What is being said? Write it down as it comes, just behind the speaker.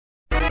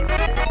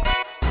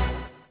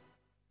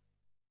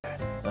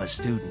A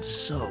student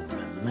so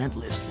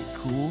relentlessly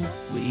cool,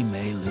 we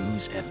may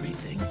lose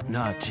everything.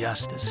 Not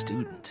just a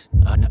student,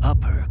 an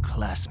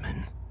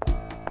upperclassman.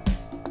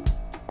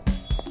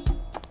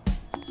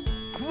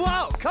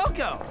 Whoa,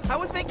 Coco!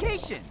 How was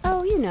vacation?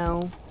 Oh, you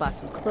know, bought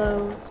some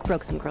clothes,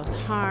 broke some girls'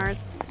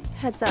 hearts.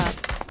 Heads up.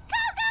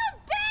 Coco's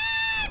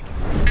back!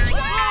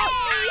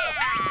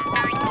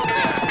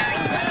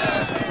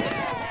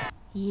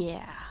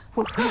 Yeah.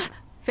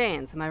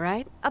 Fans, am I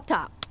right? Up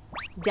top.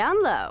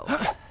 Down low.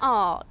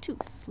 Aw, too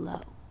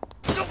slow.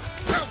 Come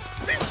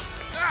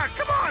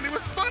on, it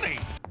was funny.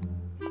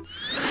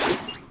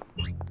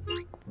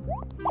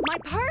 My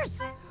purse!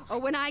 Or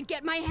when I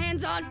get my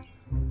hands on...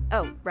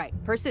 Oh, right.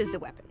 Purse is the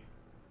weapon.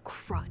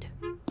 Crud.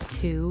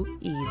 Too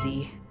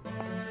easy.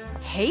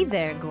 Hey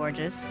there,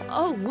 gorgeous.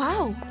 Oh,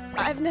 wow.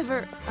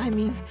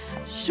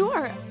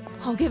 Sure.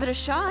 I'll give it a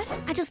shot.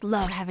 I just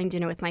love having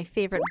dinner with my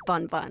favorite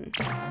Bun Bun.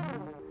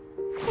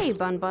 Hey,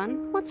 Bun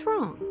Bun, what's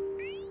wrong?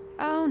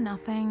 Oh,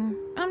 nothing.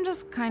 I'm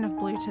just kind of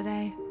blue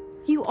today.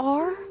 You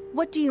are?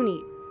 What do you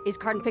need? Is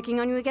Carton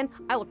picking on you again?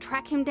 I will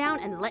track him down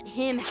and let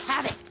him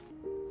have it.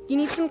 You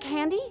need some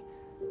candy?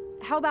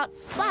 How about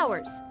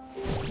flowers?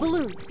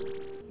 Balloons?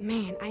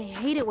 Man, I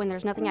hate it when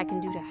there's nothing I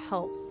can do to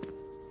help.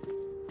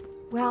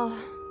 Well,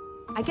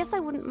 I guess I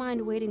wouldn't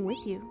mind waiting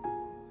with you,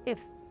 if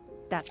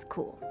that's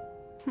cool.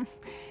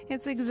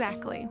 It's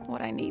exactly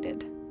what I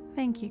needed.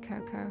 Thank you,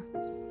 Coco.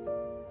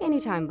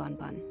 Anytime, Bun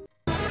Bun.